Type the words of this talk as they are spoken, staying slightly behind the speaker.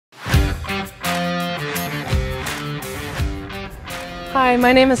Hi,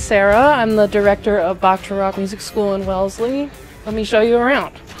 my name is Sarah. I'm the director of Bach2Rock Music School in Wellesley. Let me show you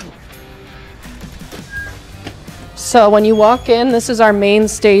around. So when you walk in, this is our main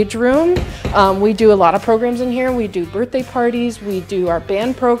stage room. We do a lot of programs in here. We do birthday parties, we do our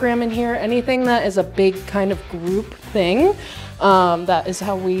band program in here, anything that is a big kind of group thing. That is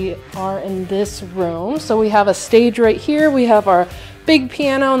how we are in this room. So we have a stage right here, we have our big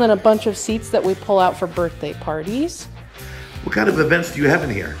piano, and then a bunch of seats that we pull out for birthday parties. What kind of events do you have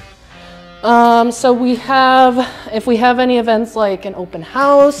in here? So we have, if we have any events like an open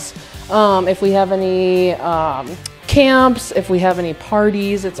house, if we have any camps, if we have any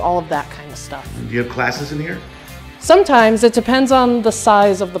parties, it's all of that kind of stuff. Do you have classes in here? Sometimes. It depends on the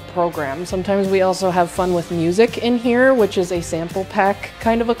size of the program. Sometimes we also have fun with music in here, which is a sample pack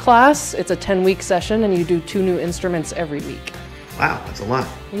kind of a class. It's a 10-week session and you do 2 new instruments every week. Wow, that's a lot.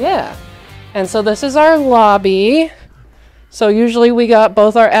 Yeah. And so this is our lobby. So usually we got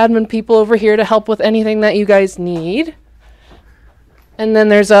both our admin people over here to help with anything that you guys need. And then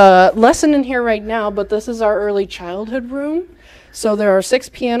there's a lesson in here right now, but this is our early childhood room. So there are 6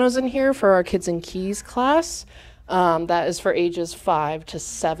 pianos in here for our Kids and Keys class. That is for ages 5 to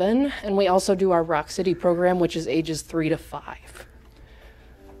 7. And we also do our Rock City program, which is ages 3 to 5.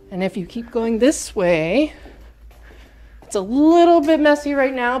 And if you keep going this way, it's a little bit messy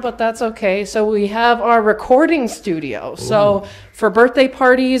right now, but that's okay. So we have our recording studio. Ooh. So for birthday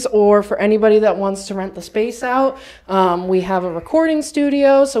parties or for anybody that wants to rent the space out, we have a recording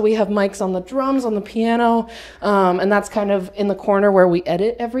studio. So we have mics on the drums, on the piano, and that's kind of in the corner where we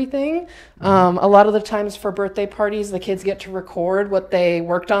edit everything. A lot of the times for birthday parties, the kids get to record what they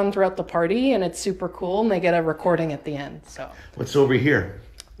worked on throughout the party, and it's super cool, and they get a recording at the end. So what's over here?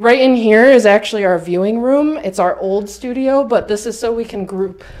 Right in here is actually our viewing room. It's our old studio, but this is so we can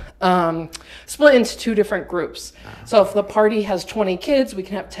group, split into 2 different groups. So if the party has 20 kids, we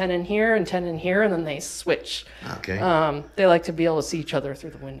can have 10 in here and 10 in here, and then they switch. Okay. They like to be able to see each other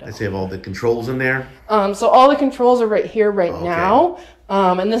through the window. Does it have all the controls in there? So all the controls are right here right now.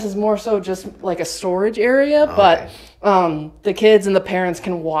 And this is more so just like a storage area, but the kids and the parents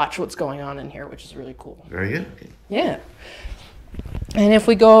can watch what's going on in here, which is really cool. Very good. Okay. Yeah. And if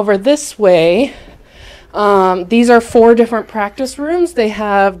we go over this way, these are 4 different practice rooms. They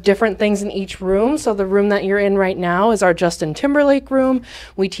have different things in each room. So the room that you're in right now is our Justin Timberlake room.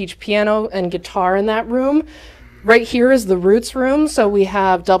 We teach piano and guitar in that room. Right here is the Roots room. So we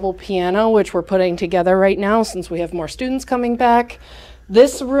have double piano, which we're putting together right now since we have more students coming back.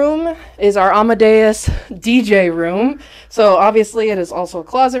 This room is our Amadeus DJ room. So obviously it is also a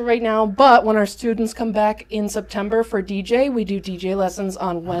closet right now, but when our students come back in September for DJ, we do DJ lessons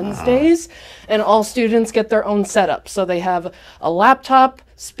on Wednesdays, and all students get their own setup. So they have a laptop,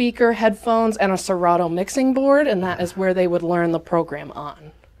 speaker, headphones, and a Serato mixing board, and that is where they would learn the program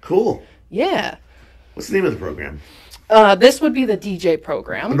on. Cool. Yeah. What's the name of the program? This would be the DJ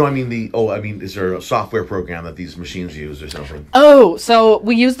program. No, I mean is there a software program that these machines use or something? Oh, so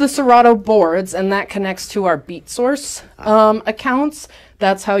we use the Serato boards, and that connects to our BeatSource accounts.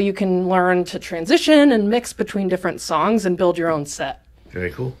 That's how you can learn to transition and mix between different songs and build your own set.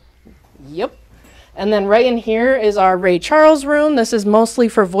 Very cool. Yep. And then right in here is our Ray Charles room. This is mostly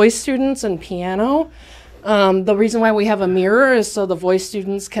for voice students and piano. The reason why we have a mirror is so the voice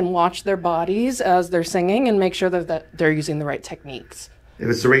students can watch their bodies as they're singing and make sure that they're using the right techniques. If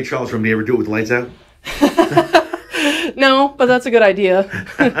it's the Ray Charles room, do you ever do it with the lights out? No, but that's a good idea.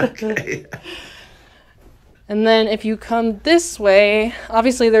 Okay. And then if you come this way,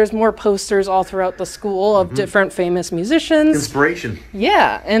 obviously there's more posters all throughout the school of different famous musicians. Inspiration.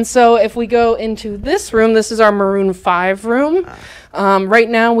 Yeah, and so if we go into this room, this is our Maroon 5 room. Right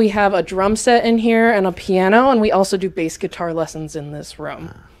now we have a drum set in here and a piano, and we also do bass guitar lessons in this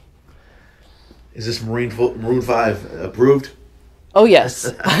room. Is this Maroon 5 approved? Oh,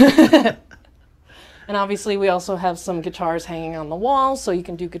 yes. And obviously we also have some guitars hanging on the wall, so you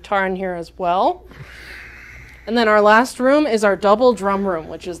can do guitar in here as well. And then our last room is our double drum room,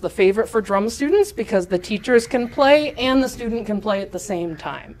 which is the favorite for drum students because the teachers can play and the student can play at the same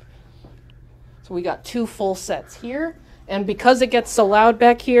time. So we got 2 full sets here. And because it gets so loud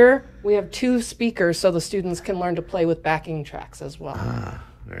back here, we have 2 speakers so the students can learn to play with backing tracks as well. Ah,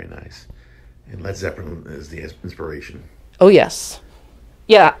 very nice. And Led Zeppelin is the inspiration. Oh, yes.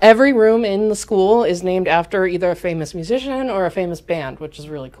 Yeah, every room in the school is named after either a famous musician or a famous band, which is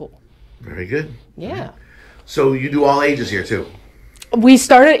really cool. Very good. Yeah. So you do all ages here, too? We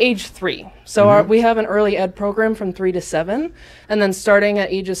start at age 3. So we have an early ed program from 3 to 7. And then starting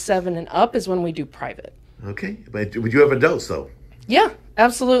at ages 7 and up is when we do private. Okay. But would you have adults, though? Yeah,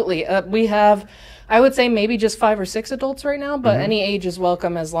 absolutely. We have I would say maybe just 5 or 6 adults right now, but Mm-hmm. any age is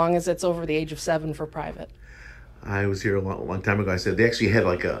welcome as long as it's over the age of 7 for private. I was here a long time ago. I said they actually had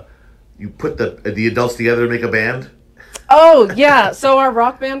like you put the adults together to make a band. Oh, yeah. So our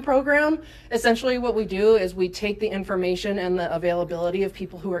rock band program, essentially what we do is we take the information and the availability of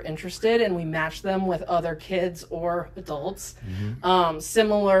people who are interested and we match them with other kids or adults.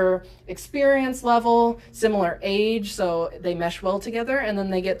 Similar experience level, similar age, so they mesh well together, and then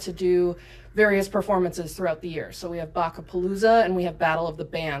they get to do various performances throughout the year. So we have Bach2Palooza and we have Battle of the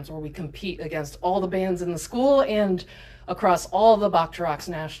Bands, where we compete against all the bands in the school and across all the Bach2Rocks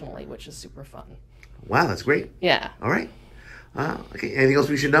nationally, which is super fun. Wow, that's great. Yeah. All right. Okay. Anything else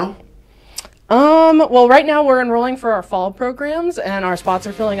we should know? Well, right now we're enrolling for our fall programs and our spots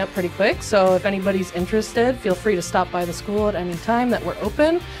are filling up pretty quick. So if anybody's interested, feel free to stop by the school at any time that we're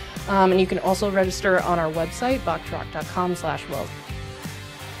open. And you can also register on our website, Bach2Rock.com/well